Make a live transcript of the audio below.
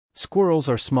Squirrels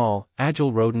are small,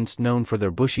 agile rodents known for their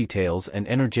bushy tails and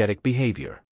energetic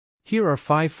behavior. Here are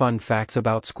 5 fun facts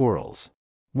about squirrels.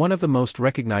 One of the most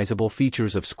recognizable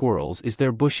features of squirrels is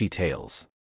their bushy tails.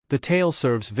 The tail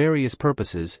serves various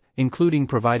purposes, including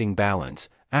providing balance,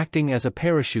 acting as a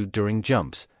parachute during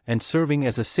jumps, and serving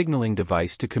as a signaling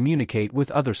device to communicate with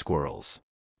other squirrels.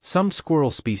 Some squirrel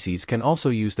species can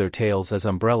also use their tails as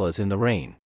umbrellas in the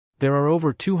rain. There are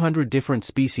over 200 different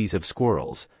species of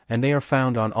squirrels, and they are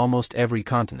found on almost every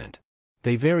continent.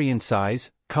 They vary in size,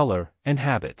 color, and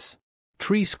habits.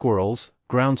 Tree squirrels,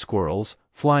 ground squirrels,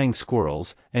 flying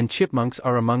squirrels, and chipmunks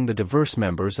are among the diverse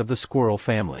members of the squirrel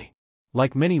family.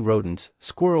 Like many rodents,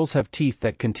 squirrels have teeth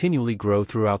that continually grow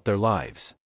throughout their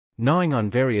lives. Gnawing on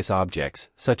various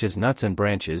objects, such as nuts and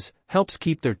branches, helps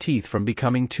keep their teeth from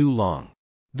becoming too long.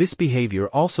 This behavior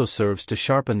also serves to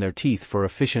sharpen their teeth for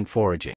efficient foraging.